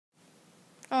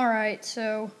Alright,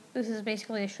 so this is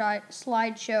basically a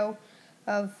slideshow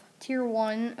of Tier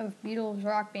 1 of Beatles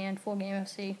Rock Band full game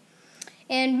FC.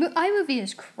 And iMovie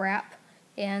is crap,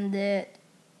 and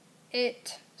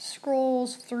it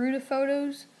scrolls through the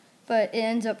photos, but it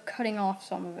ends up cutting off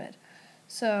some of it.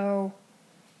 So,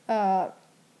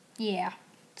 yeah,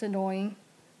 it's annoying.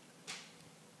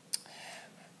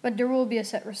 But there will be a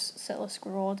setlist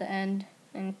scroll at the end,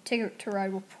 and Ticket to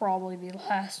Ride will probably be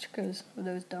last because of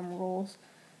those dumb rules.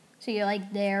 See,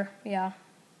 like there, yeah,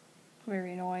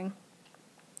 very annoying.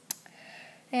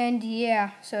 And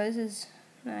yeah, so this is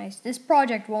nice. This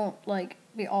project won't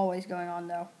be always going on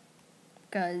though,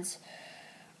 because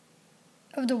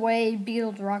of the way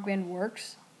Beatles Rock Band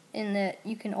works, in that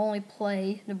you can only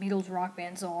play the Beatles Rock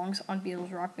Band songs on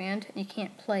Beatles Rock Band, and you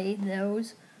can't play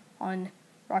those on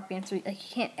Rock Band 3. Like,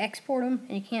 you can't export them,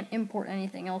 and you can't import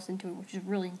anything else into it, which is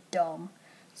really dumb.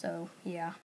 So, yeah.